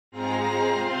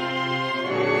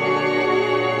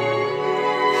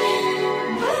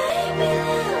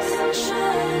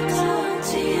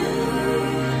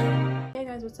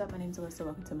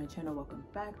welcome to my channel. Welcome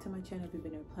back to my channel. We've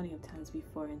been here plenty of times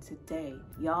before, and today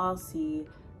y'all see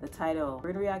the title.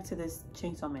 We're gonna react to this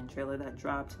Chainsaw Man trailer that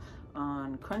dropped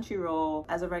on Crunchyroll.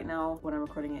 As of right now, when I'm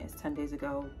recording it, it's 10 days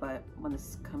ago, but when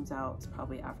this comes out, it's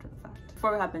probably after the fact.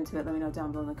 Before we hop into it, let me know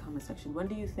down below in the comment section, when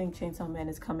do you think Chainsaw Man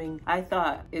is coming? I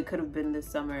thought it could have been this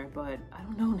summer, but I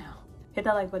don't know now. Hit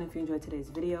that like button if you enjoyed today's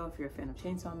video, if you're a fan of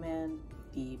Chainsaw Man,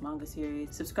 the manga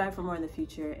series. Subscribe for more in the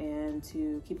future and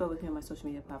to keep up with me on my social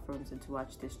media platforms and to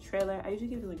watch this trailer. I usually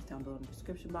give the links down below in the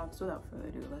description box. So without further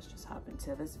ado, let's just hop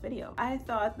into this video. I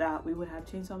thought that we would have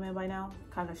Chainsaw Man by now.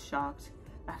 Kind of shocked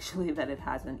actually that it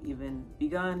hasn't even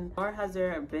begun, nor has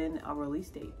there been a release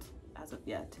date as of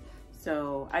yet.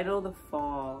 So I know the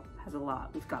fall has a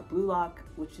lot. We've got Blue Lock,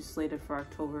 which is slated for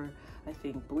October. I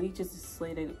think Bleach is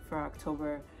slated for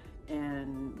October.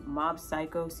 And Mob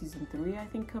Psycho season 3 I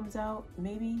think comes out,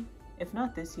 maybe if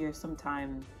not this year,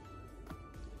 sometime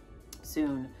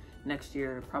soon next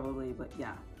year probably. But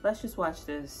yeah, let's just watch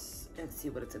this and see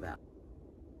what it's about.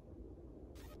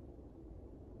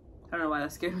 I don't know why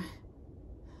that scared me.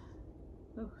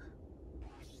 Ooh.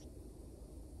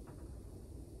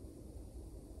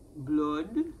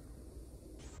 Blood.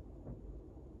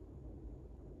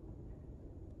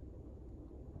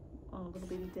 Oh, little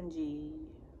baby Denji.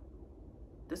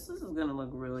 This is gonna look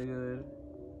really good.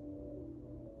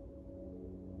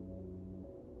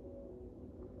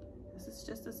 Is this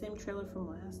just the same trailer from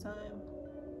last time?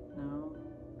 No.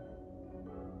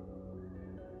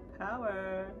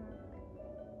 Power.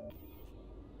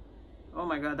 Oh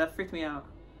my god, that freaked me out.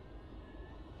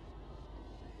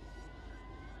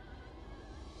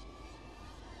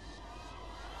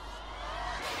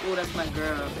 Oh, that's my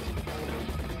girl.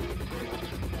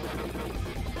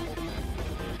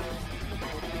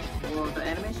 Whoa, the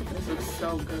animation for this looks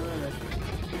so good.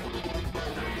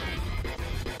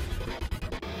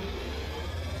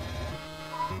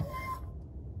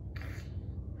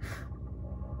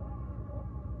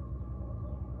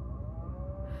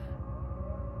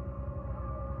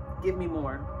 Give me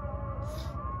more.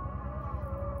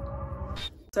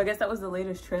 So I guess that was the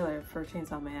latest trailer for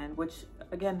Chainsaw Man, which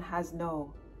again has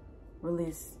no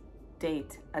release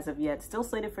date as of yet. Still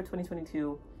slated for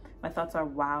 2022. My thoughts are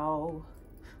wow.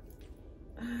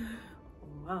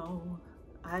 Wow.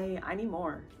 I need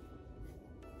more.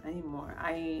 I need more.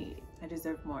 I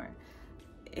deserve more.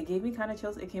 It gave me kind of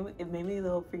chills. It made me a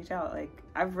little freaked out. Like,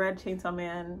 I've read Chainsaw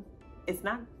Man. It's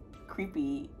not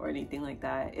creepy or anything like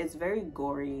that. It's very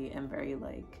gory and very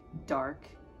like dark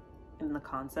in the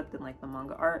concept and like the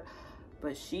manga art.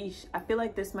 But sheesh, I feel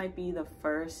like this might be the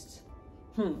first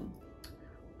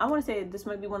I want to say this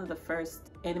might be one of the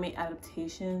first anime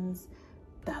adaptations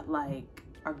that like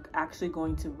are actually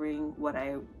going to bring what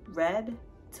I read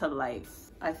to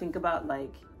life. I think about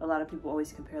like a lot of people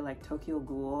always compare like Tokyo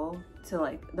Ghoul to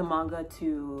like the manga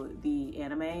to the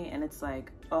anime, and it's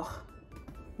like, oh,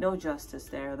 no justice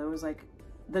there. There was like,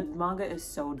 the manga is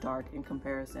so dark in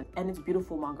comparison, and it's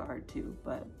beautiful manga art too.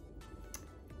 But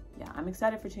yeah, I'm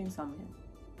excited for Chainsaw Man.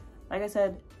 Like I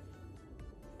said,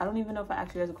 I don't even know if I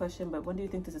asked you guys a question, but when do you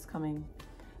think this is coming?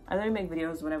 I literally make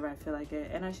videos whenever I feel like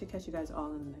it, and I should catch you guys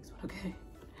all in the next one, okay?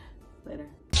 Later.